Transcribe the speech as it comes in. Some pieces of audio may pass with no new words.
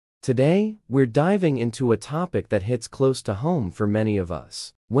Today, we're diving into a topic that hits close to home for many of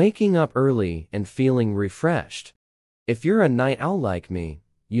us: waking up early and feeling refreshed. If you're a night owl like me,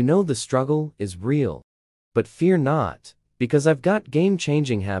 you know the struggle is real. But fear not, because I've got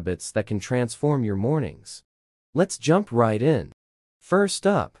game-changing habits that can transform your mornings. Let's jump right in. First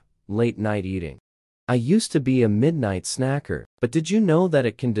up, late night eating. I used to be a midnight snacker, but did you know that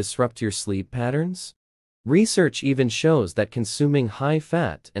it can disrupt your sleep patterns? Research even shows that consuming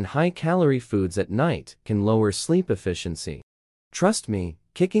high-fat and high-calorie foods at night can lower sleep efficiency. Trust me,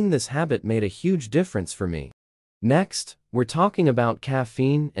 kicking this habit made a huge difference for me. Next, we're talking about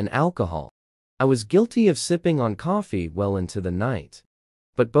caffeine and alcohol. I was guilty of sipping on coffee well into the night.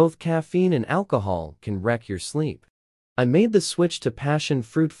 But both caffeine and alcohol can wreck your sleep. I made the switch to passion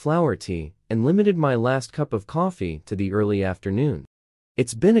fruit flower tea and limited my last cup of coffee to the early afternoon.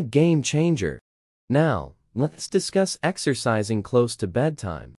 It's been a game changer. Now, let's discuss exercising close to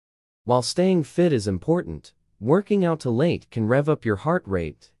bedtime. While staying fit is important, working out till late can rev up your heart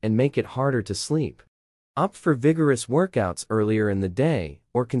rate and make it harder to sleep. Opt for vigorous workouts earlier in the day,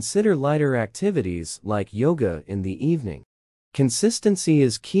 or consider lighter activities like yoga in the evening. Consistency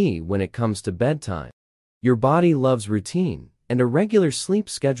is key when it comes to bedtime. Your body loves routine, and a regular sleep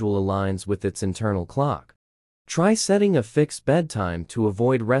schedule aligns with its internal clock. Try setting a fixed bedtime to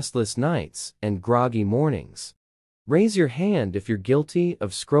avoid restless nights and groggy mornings. Raise your hand if you're guilty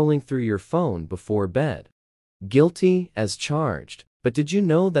of scrolling through your phone before bed. Guilty as charged. But did you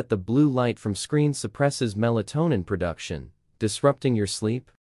know that the blue light from screens suppresses melatonin production, disrupting your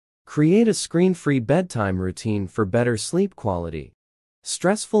sleep? Create a screen-free bedtime routine for better sleep quality.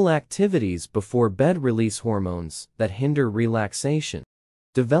 Stressful activities before bed release hormones that hinder relaxation.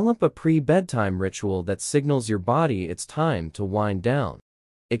 Develop a pre-bedtime ritual that signals your body it's time to wind down.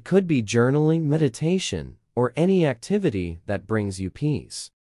 It could be journaling, meditation, or any activity that brings you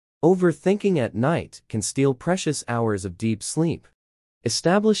peace. Overthinking at night can steal precious hours of deep sleep.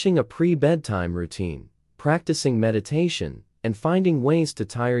 Establishing a pre-bedtime routine, practicing meditation, and finding ways to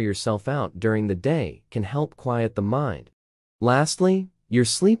tire yourself out during the day can help quiet the mind. Lastly, your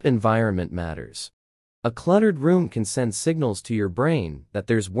sleep environment matters. A cluttered room can send signals to your brain that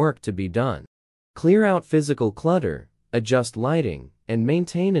there's work to be done. Clear out physical clutter, adjust lighting, and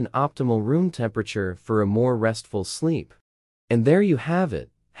maintain an optimal room temperature for a more restful sleep. And there you have it,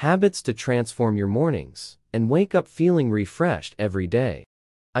 habits to transform your mornings and wake up feeling refreshed every day.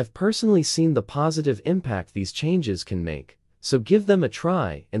 I've personally seen the positive impact these changes can make, so give them a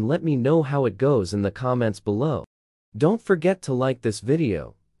try and let me know how it goes in the comments below. Don't forget to like this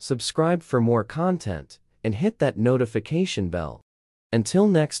video, subscribe for more content, and hit that notification bell. Until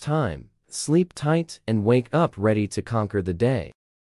next time, sleep tight and wake up ready to conquer the day.